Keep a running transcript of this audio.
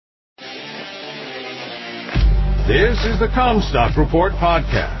This is the Comstock Report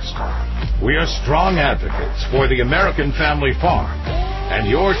podcast. We are strong advocates for the American family farm and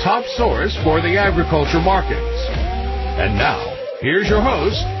your top source for the agriculture markets. And now, here's your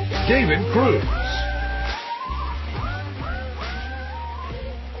host, David Cruz.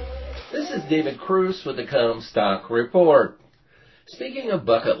 This is David Cruz with the Comstock Report. Speaking of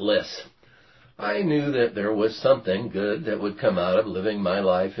bucket lists, I knew that there was something good that would come out of living my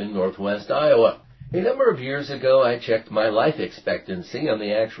life in northwest Iowa. A number of years ago, I checked my life expectancy on the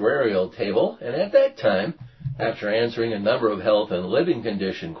actuarial table, and at that time, after answering a number of health and living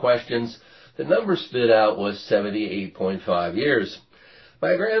condition questions, the number spit out was 78.5 years.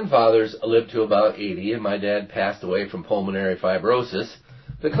 My grandfathers lived to about 80, and my dad passed away from pulmonary fibrosis.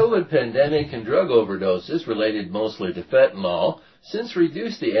 The COVID pandemic and drug overdoses, related mostly to fentanyl, since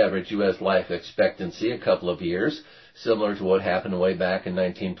reduced the average U.S. life expectancy a couple of years, similar to what happened way back in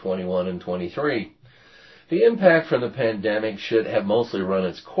 1921 and 23. The impact from the pandemic should have mostly run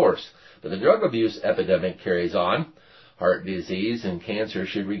its course, but the drug abuse epidemic carries on. Heart disease and cancer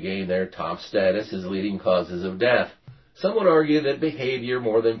should regain their top status as leading causes of death. Some would argue that behavior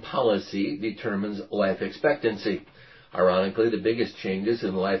more than policy determines life expectancy. Ironically, the biggest changes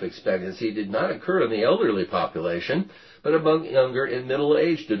in life expectancy did not occur in the elderly population, but among younger and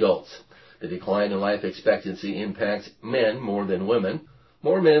middle-aged adults. The decline in life expectancy impacts men more than women.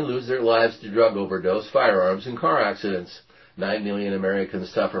 More men lose their lives to drug overdose, firearms, and car accidents. 9 million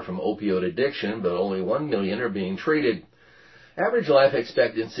Americans suffer from opioid addiction, but only 1 million are being treated. Average life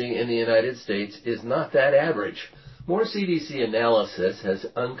expectancy in the United States is not that average. More CDC analysis has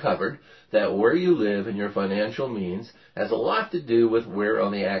uncovered that where you live and your financial means has a lot to do with where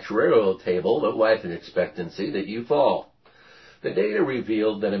on the actuarial table of life expectancy that you fall. The data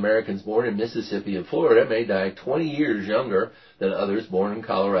revealed that Americans born in Mississippi and Florida may die 20 years younger than others born in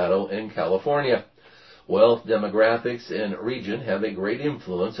Colorado and California. Wealth, demographics, and region have a great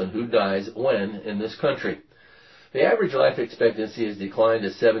influence on who dies when in this country. The average life expectancy has declined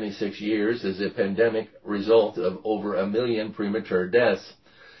to 76 years as a pandemic result of over 1 million premature deaths.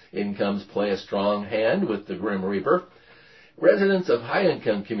 Incomes play a strong hand with the Grim Reaper. Residents of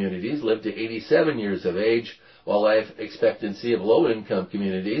high-income communities live to 87 years of age, while life expectancy of low-income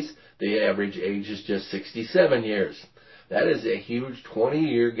communities, the average age is just 67 years. That is a huge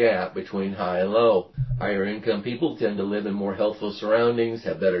 20-year gap between high and low. Higher-income people tend to live in more healthful surroundings,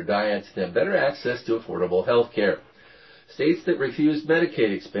 have better diets, and have better access to affordable health care. States that refuse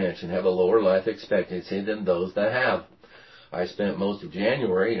Medicaid expansion have a lower life expectancy than those that have. I spent most of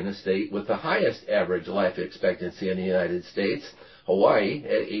January in a state with the highest average life expectancy in the United States, Hawaii,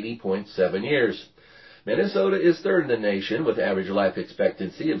 at 80.7 years. Minnesota is third in the nation with average life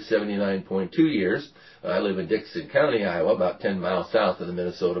expectancy of 79.2 years. I live in Dixon County, Iowa, about 10 miles south of the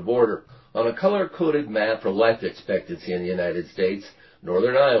Minnesota border. On a color-coded map for life expectancy in the United States,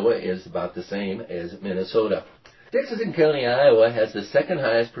 northern Iowa is about the same as Minnesota. Dixon County, Iowa has the second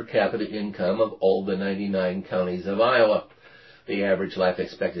highest per capita income of all the 99 counties of Iowa. The average life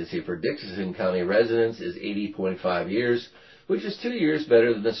expectancy for Dixon County residents is 80.5 years, which is 2 years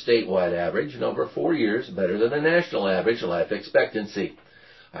better than the statewide average and over 4 years better than the national average life expectancy.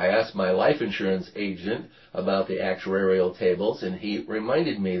 I asked my life insurance agent about the actuarial tables, and he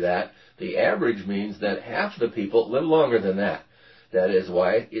reminded me that the average means that half the people live longer than that. That is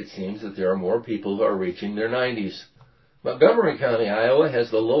why it seems that there are more people who are reaching their 90s. Montgomery County, Iowa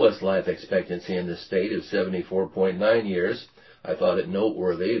has the lowest life expectancy in the state of 74.9 years. I thought it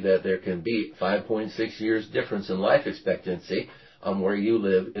noteworthy that there can be 5.6 years difference in life expectancy on where you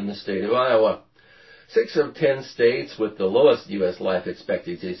live in the state of Iowa. 6 of 10 states with the lowest U.S. life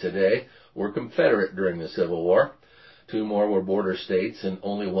expectancy today were Confederate during the Civil War. 2 more were border states and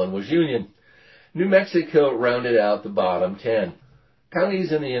only 1 was Union. New Mexico rounded out the bottom 10.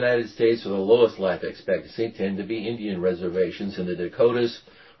 Counties in the United States with the lowest life expectancy tend to be Indian reservations in the Dakotas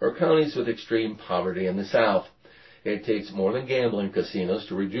or counties with extreme poverty in the South. It takes more than gambling casinos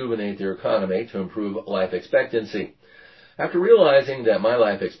to rejuvenate their economy to improve life expectancy. After realizing that my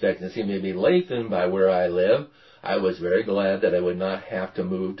life expectancy may be lengthened by where I live, I was very glad that I would not have to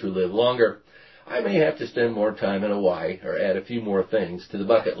move to live longer. I may have to spend more time in Hawaii or add a few more things to the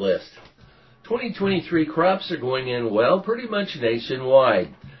bucket list. 2023 crops are going in well pretty much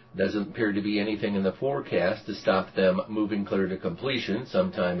nationwide. Doesn't appear to be anything in the forecast to stop them moving clear to completion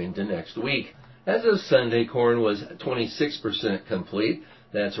sometime into next week. As of Sunday, corn was 26% complete.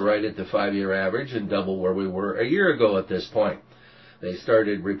 That's right at the 5-year average and double where we were a year ago at this point. They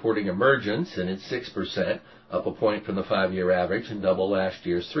started reporting emergence, and it's 6%, up a point from the 5-year average and double last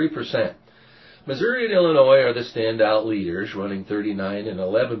year's 3%. Missouri and Illinois are the standout leaders, running 39 and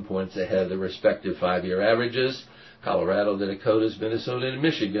 11 points ahead of the respective 5-year averages. Colorado, the Dakotas, Minnesota, and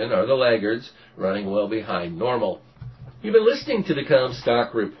Michigan are the laggards, running well behind normal. You've been listening to the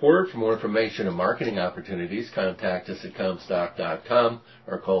Comstock Report. For more information and marketing opportunities, contact us at Comstock.com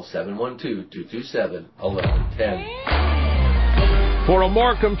or call 712-227-1110. For a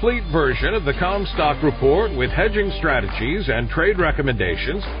more complete version of the Comstock Report with hedging strategies and trade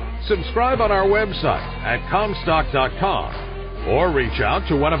recommendations, subscribe on our website at Comstock.com or reach out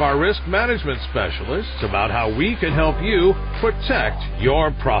to one of our risk management specialists about how we can help you protect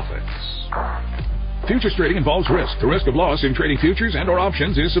your profits. Futures trading involves risk. The risk of loss in trading futures and/or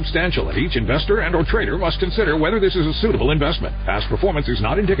options is substantial, and each investor and/or trader must consider whether this is a suitable investment. Past performance is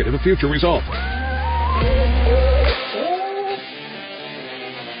not indicative of future results.